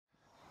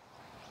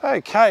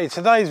Okay,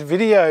 today's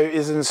video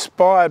is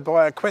inspired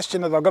by a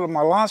question that I got in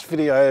my last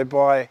video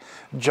by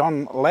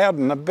John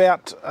Loudon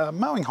about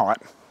mowing height.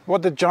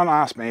 What did John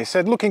ask me? He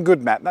said, looking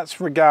good, Matt. That's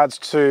in regards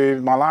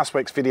to my last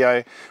week's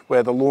video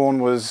where the lawn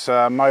was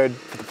mowed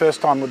for the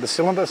first time with the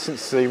cylinder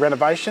since the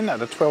renovation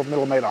at a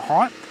 12mm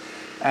height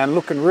and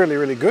looking really,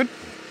 really good.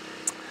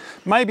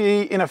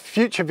 Maybe in a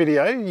future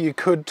video you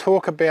could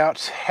talk about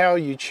how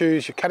you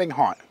choose your cutting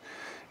height.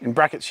 In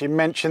brackets, you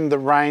mentioned the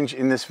range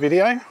in this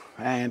video,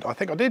 and I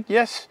think I did,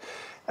 yes.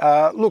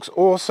 Looks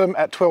awesome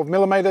at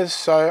 12mm,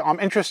 so I'm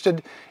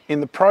interested in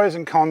the pros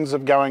and cons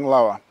of going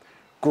lower.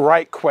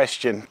 Great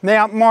question.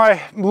 Now, my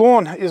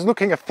lawn is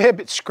looking a fair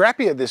bit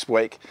scrappier this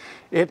week.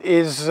 It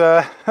is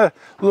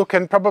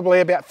looking probably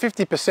about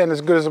 50%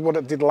 as good as what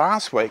it did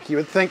last week. You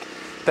would think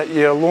that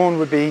your lawn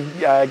would be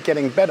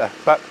getting better,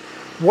 but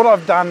what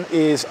I've done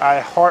is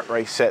a height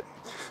reset.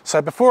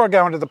 So before I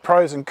go into the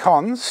pros and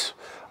cons,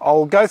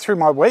 I'll go through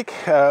my week,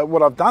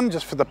 what I've done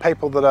just for the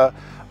people that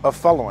are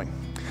following.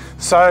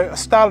 So I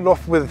started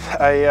off with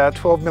a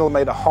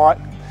 12mm height.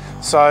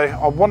 So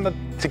I wanted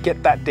to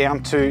get that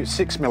down to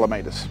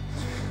 6mm.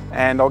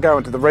 And I'll go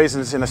into the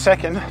reasons in a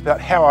second, but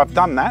how I've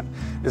done that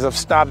is I've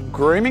started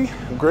grooming.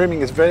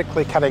 Grooming is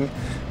vertically cutting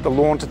the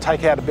lawn to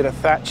take out a bit of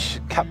thatch,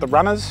 cut the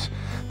runners,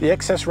 the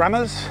excess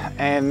runners,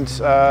 and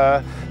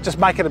just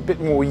make it a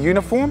bit more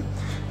uniform.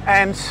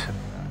 And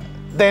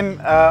then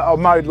I'll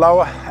mow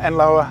lower and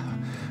lower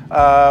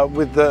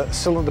with the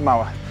cylinder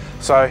mower.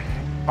 So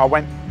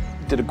I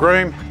did a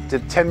groom,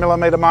 did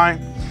 10mm mow,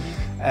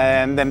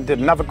 and then did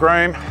another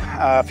groom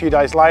a few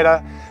days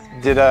later,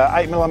 did a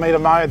 8mm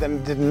mow,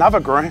 then did another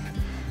groom,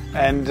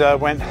 and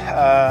went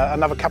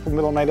another couple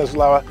millimeters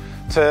lower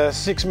to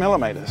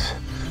 6mm.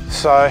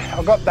 So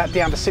I got that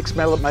down to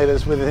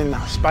 6mm within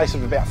a space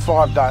of about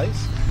 5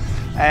 days,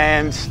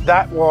 and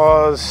that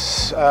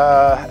was,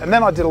 and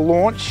then I did a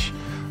launch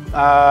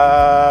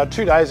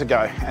 2 days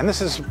ago, and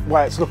this is the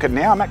way it's looking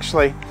now. I'm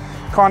actually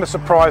kind of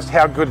surprised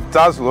how good it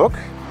does look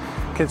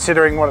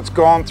considering what it's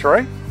gone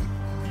through,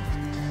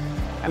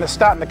 and it's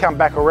starting to come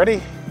back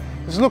already.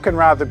 It's looking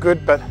rather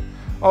good, but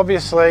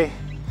obviously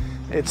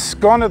it's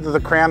gone into the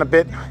crown a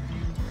bit.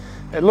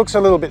 It looks a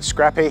little bit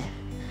scrappy.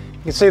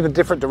 You can see the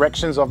different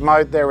directions I've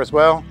mowed there as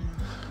well,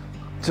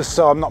 just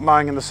so I'm not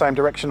mowing in the same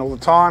direction all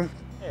the time.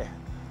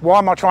 Why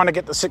am I trying to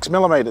get to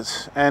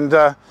 6mm,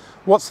 and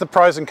what's the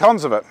pros and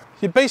cons of it?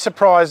 You'd be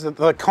surprised that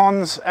the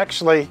cons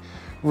actually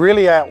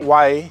really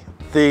outweigh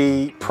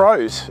the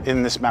pros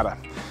in this matter.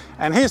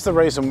 And here's the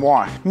reason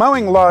why.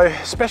 Mowing low,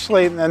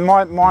 especially, and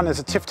mine is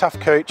a Tif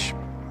Tut Cooch,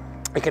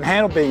 it can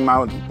handle being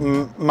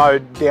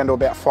mowed down to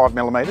about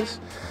 5mm,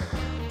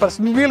 but it's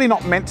really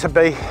not meant to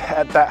be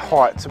at that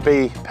height, to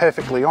be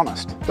perfectly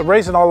honest. The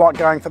reason I like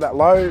going for that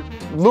low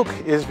look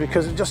is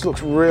because it just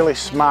looks really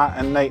smart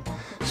and neat,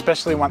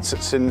 especially once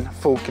it's in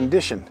full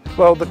condition.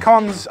 Well, the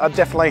cons are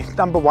definitely,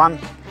 number one,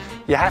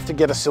 you have to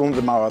get a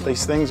cylinder mower.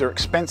 These things are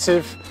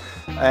expensive,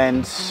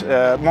 and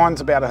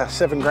mine's about a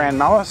 $7 grand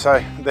mower,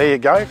 so there you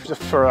go.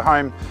 Just for a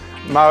home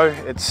mow,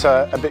 it's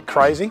a bit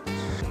crazy.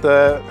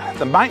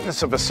 The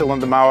maintenance of a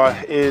cylinder mower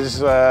is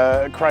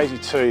crazy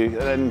too,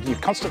 and you're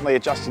constantly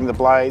adjusting the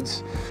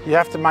blades. You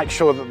have to make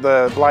sure that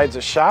the blades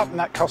are sharp, and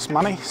that costs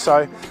money.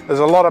 So there's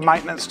a lot of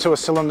maintenance to a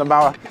cylinder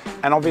mower,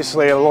 and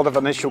obviously a lot of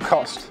initial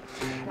cost.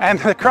 And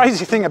the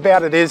crazy thing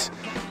about it is,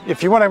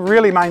 if you want to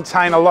really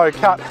maintain a low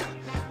cut,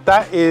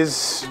 that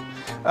is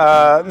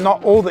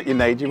not all that you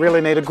need. You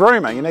really need a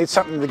groomer. You need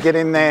something to get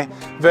in there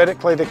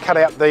vertically to cut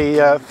out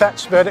the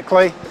thatch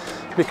vertically,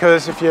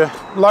 because if you're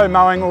low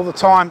mowing all the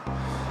time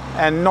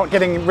and not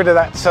getting rid of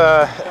that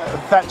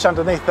thatch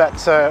underneath that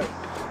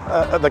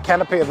the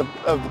canopy of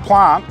the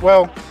plant,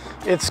 well,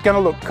 it's going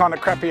to look kind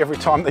of crappy every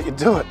time that you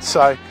do it.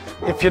 So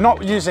if you're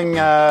not using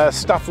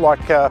stuff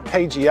like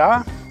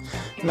PGR,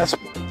 and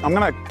I'm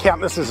going to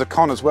count this as a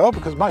con as well,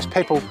 because most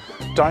people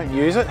don't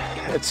use it.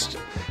 It's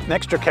an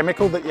extra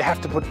chemical that you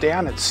have to put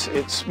down.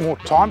 It's more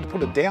time to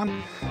put it down.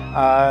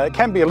 It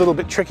can be a little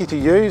bit tricky to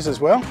use as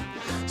well.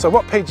 So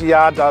what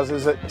PGR does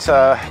is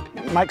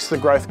it makes the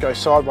growth go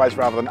sideways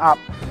rather than up,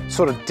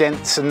 sort of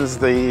densens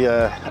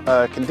the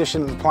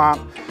condition of the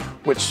plant,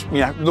 which, you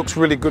know, looks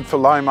really good for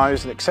low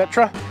mows and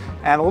etc.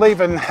 And it'll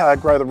even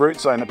grow the root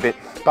zone a bit.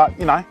 But,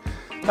 you know,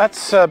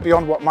 that's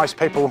beyond what most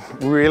people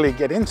really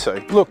get into.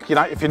 Look, you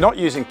know, if you're not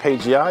using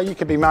PGR, you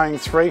could be mowing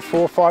 3,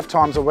 4, 5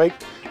 times a week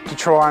to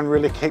try and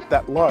really keep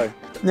that low.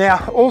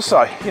 Now,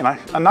 also, you know,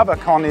 another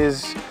con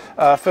is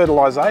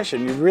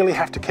fertilisation. You really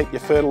have to keep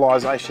your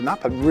fertilisation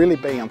up and really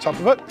be on top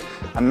of it.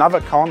 Another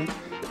con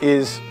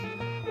is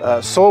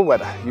soil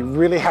wetter. You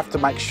really have to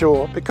make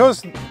sure,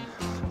 because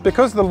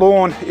the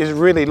lawn is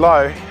really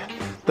low,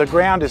 the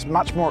ground is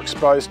much more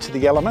exposed to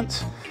the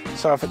elements.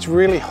 So if it's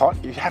really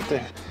hot, you have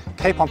to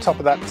keep on top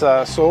of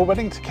that soil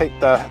wetting to keep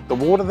the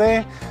water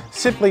there,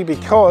 simply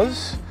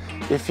because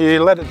if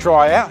you let it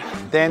dry out,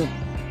 then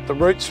the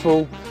roots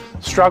will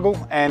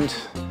struggle, and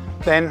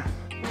then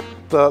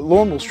the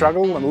lawn will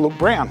struggle and it'll look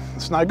brown.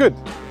 It's no good.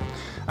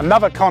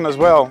 Another con as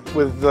well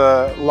with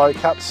the low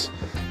cuts,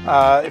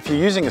 if you're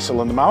using a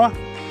cylinder mower,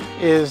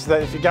 is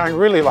that if you're going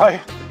really low,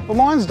 the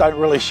lines don't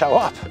really show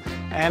up.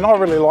 And I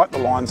really like the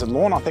lines in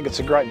lawn. I think it's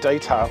a great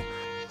detail.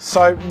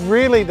 So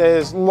really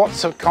there's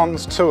lots of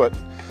cons to it.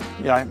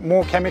 You know,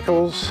 more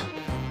chemicals,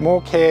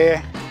 more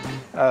care,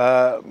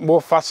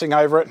 more fussing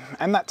over it,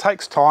 and that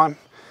takes time.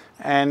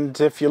 And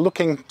if you're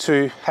looking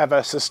to have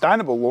a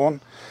sustainable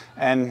lawn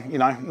and, you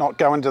know, not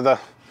go into the,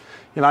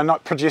 you know,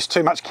 not produce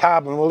too much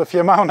carbon, well, if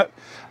you're mowing it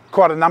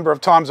quite a number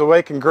of times a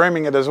week and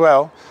grooming it as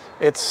well,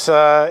 it's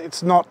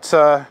not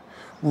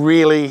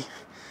really,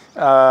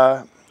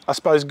 I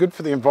suppose, good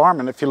for the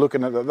environment if you're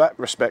looking at it that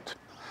respect.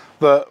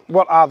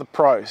 What are the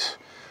pros?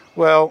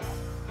 Well,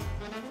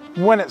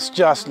 when it's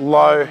just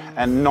low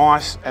and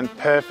nice and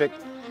perfect,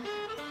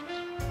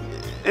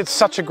 it's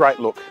such a great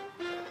look.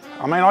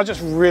 I mean, I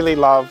just really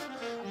love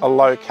a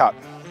low cut.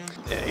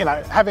 You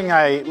know, having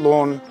a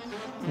lawn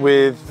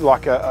with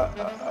like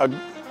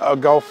a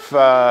golf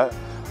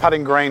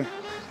putting green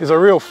is a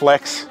real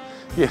flex,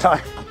 you know.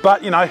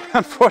 But, you know,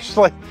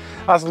 unfortunately,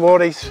 us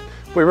Lordies,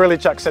 we really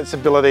chuck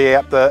sensibility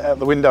out the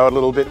window a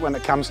little bit when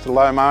it comes to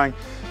low mowing.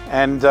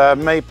 And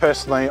me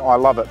personally, I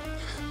love it.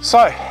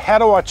 So how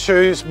do I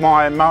choose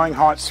my mowing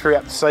heights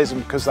throughout the season?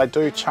 Because they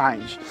do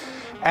change.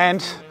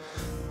 And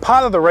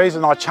part of the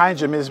reason I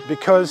change them is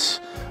because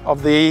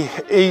of the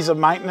ease of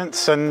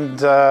maintenance and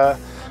the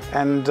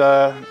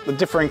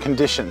differing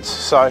conditions.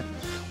 So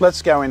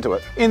let's go into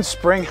it. In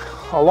spring,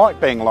 I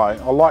like being low.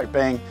 I like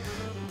being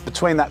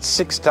between that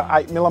 6 to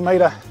 8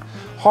 millimeter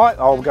height.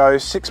 I'll go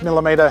 6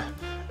 millimeter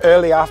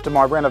early after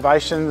my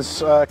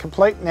renovations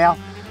complete. Now,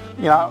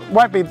 you know, it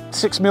won't be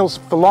 6 mils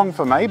for long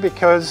for me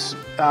because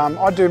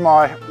I do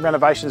my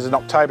renovations in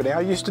October now.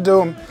 I used to do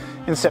them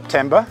in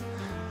September,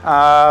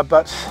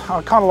 but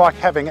I kind of like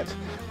having it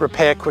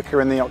repair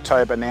quicker in the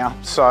October now.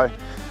 So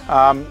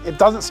it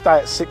doesn't stay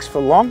at 6 for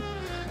long.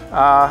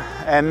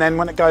 And then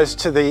when it goes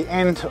to the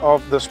end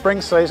of the spring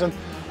season,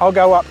 I'll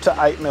go up to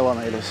 8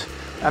 millimeters.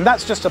 And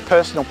that's just a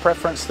personal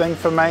preference thing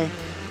for me.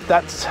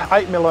 That's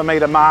 8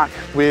 millimeter mark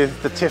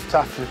with the Tif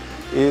Tut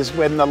is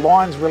when the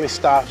lines really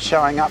start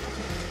showing up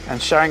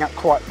and showing up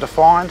quite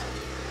defined.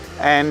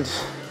 And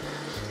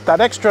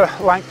that extra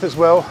length as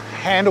well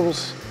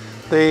handles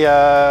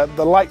the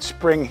late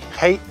spring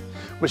heat,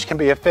 which can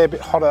be a fair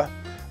bit hotter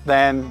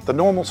than the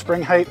normal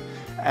spring heat,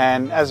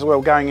 and as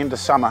well going into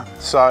summer.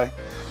 So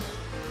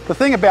the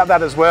thing about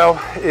that as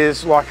well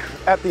is, like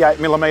at the 8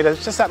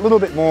 millimeters, just that little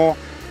bit more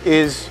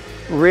is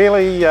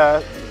really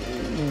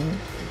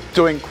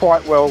doing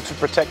quite well to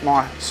protect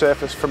my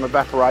surface from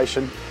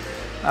evaporation.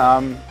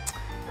 But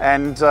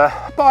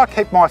I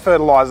keep my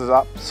fertilizers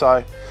up.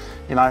 So,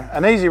 you know,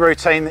 an easy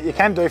routine that you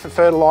can do for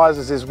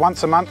fertilizers is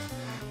once a month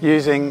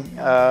using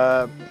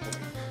 4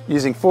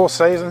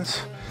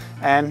 seasons,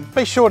 and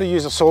be sure to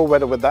use a soil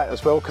wetter with that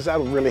as well, because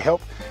that'll really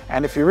help.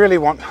 And if you really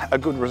want a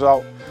good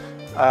result,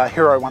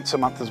 Hero once a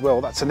month as well.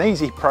 That's an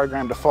easy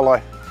program to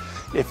follow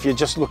if you're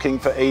just looking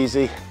for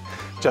easy,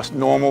 just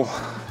normal,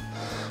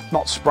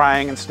 not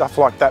spraying and stuff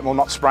like that. Well,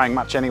 not spraying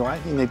much anyway.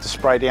 You need to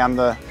spray down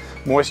the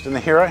moist in the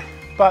Hero,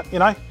 but you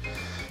know,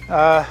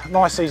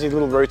 nice easy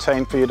little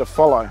routine for you to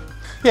follow.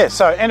 Yeah,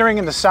 so entering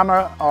into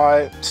summer,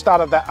 I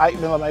started that 8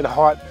 millimeter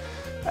height.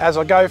 As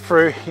I go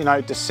through, you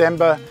know,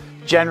 December,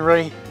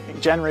 January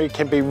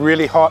can be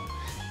really hot,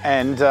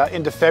 and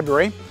into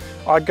February,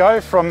 I go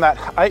from that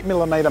 8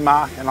 millimeter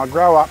mark and I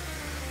grow up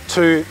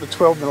to the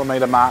 12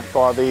 millimeter mark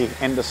by the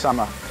end of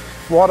summer.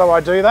 Why do I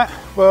do that?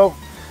 Well,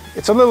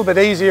 it's a little bit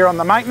easier on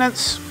the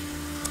maintenance.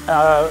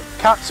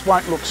 Cuts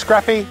won't look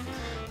scrappy,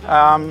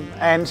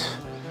 and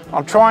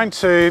I'm trying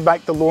to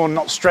make the lawn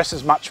not stress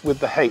as much with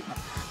the heat.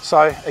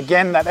 So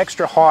again, that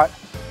extra height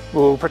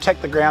will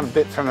protect the ground a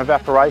bit from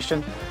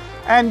evaporation.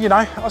 And you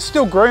know, I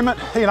still groom it,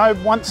 you know,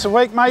 once a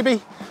week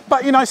maybe,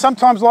 but you know,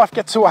 sometimes life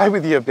gets away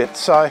with you a bit,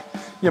 so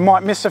you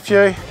might miss a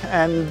few.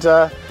 And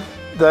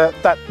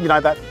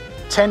that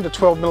 10 to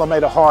 12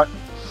 millimeter height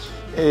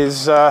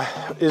is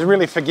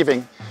really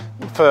forgiving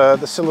for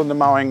the cylinder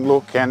mowing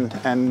look, and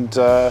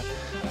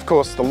of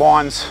course the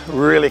lines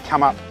really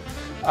come up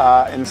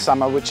in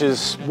summer, which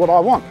is what I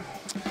want.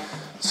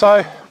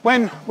 So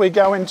when we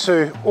go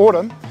into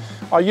autumn,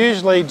 I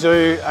usually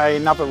do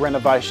another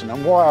renovation,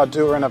 and why I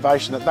do a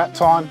renovation at that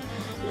time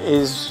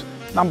is,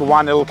 number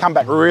one, it'll come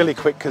back really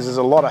quick because there's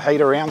a lot of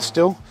heat around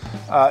still,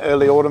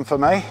 early autumn for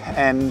me,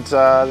 and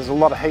there's a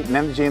lot of heat and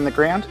energy in the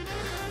ground,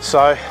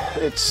 so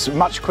it's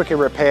much quicker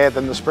repair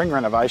than the spring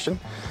renovation.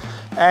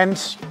 And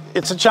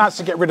it's a chance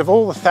to get rid of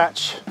all the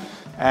thatch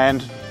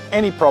and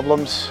any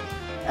problems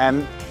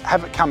and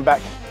have it come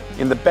back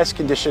in the best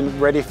condition,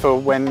 ready for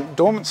when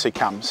dormancy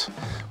comes,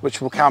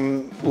 which will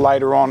come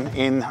later on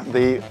in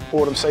the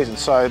autumn season.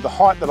 So the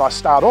height that I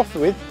start off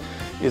with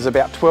is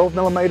about 12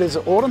 millimeters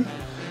at autumn.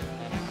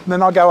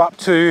 Then I go up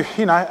to,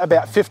 you know,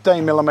 about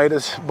 15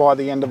 millimeters by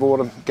the end of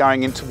autumn,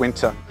 going into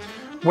winter.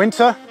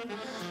 Winter,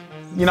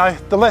 you know,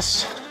 the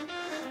less,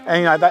 and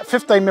you know, that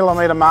 15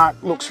 millimeter mark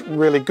looks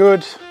really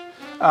good.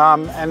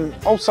 And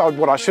also,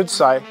 what I should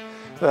say,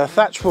 the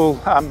thatch will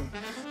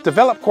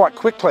develop quite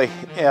quickly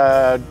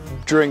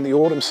during the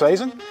autumn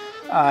season.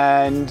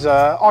 And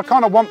I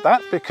kind of want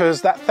that,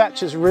 because that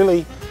thatch is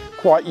really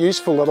quite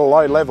useful at a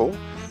low level,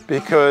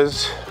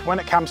 because when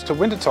it comes to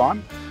winter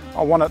time,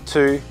 I want it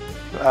to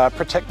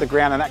protect the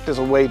ground and act as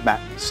a weed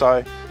mat.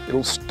 So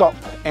it'll stop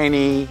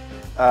any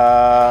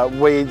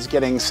weeds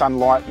getting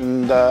sunlight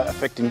and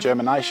affecting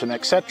germination,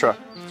 etc.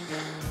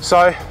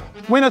 So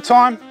winter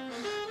time,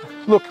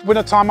 look,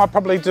 winter time I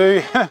probably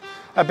do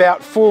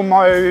about 4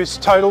 mows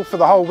total for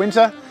the whole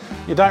winter.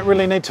 You don't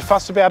really need to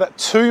fuss about it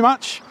too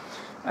much,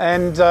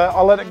 and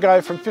I'll let it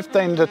go from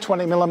 15 to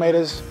 20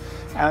 millimeters,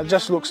 and it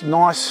just looks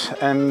nice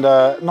and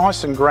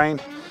green.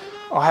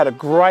 I had a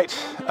great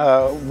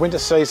winter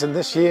season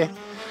this year,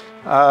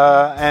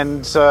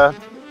 and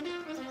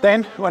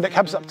then when it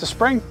comes up to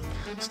spring,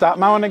 start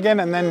mowing again,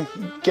 and then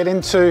get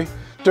into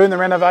doing the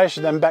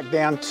renovation, then back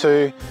down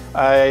to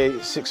a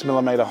 6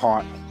 millimeter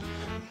height.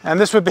 And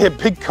this would be a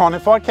big con.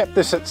 If I kept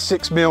this at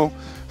 6 mil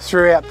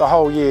throughout the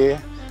whole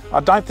year, I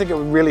don't think it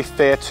would really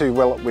fare too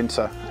well at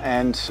winter.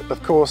 And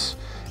of course,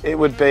 it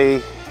would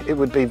be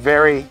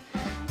very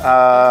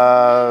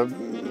hard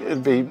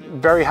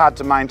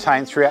to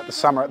maintain throughout the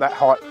summer at that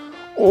height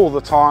all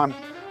the time.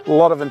 A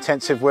lot of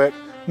intensive work,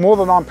 more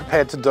than I'm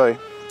prepared to do,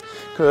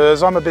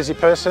 because I'm a busy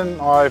person.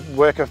 I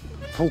work a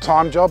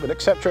full-time job, and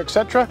etc,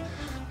 etc.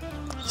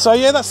 So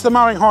yeah, that's the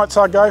mowing heights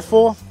I go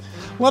for.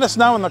 Let us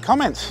know in the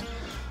comments.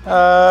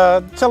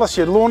 Tell us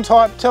your lawn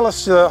type, tell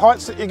us the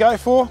heights that you go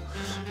for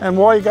and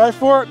why you go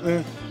for it,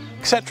 and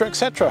etc,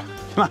 etc.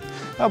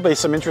 There'll be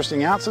some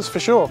interesting answers for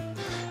sure.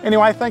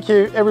 Anyway, thank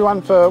you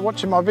everyone for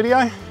watching my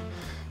video.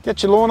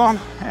 Get your lawn on,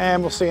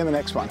 and we'll see you in the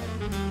next one.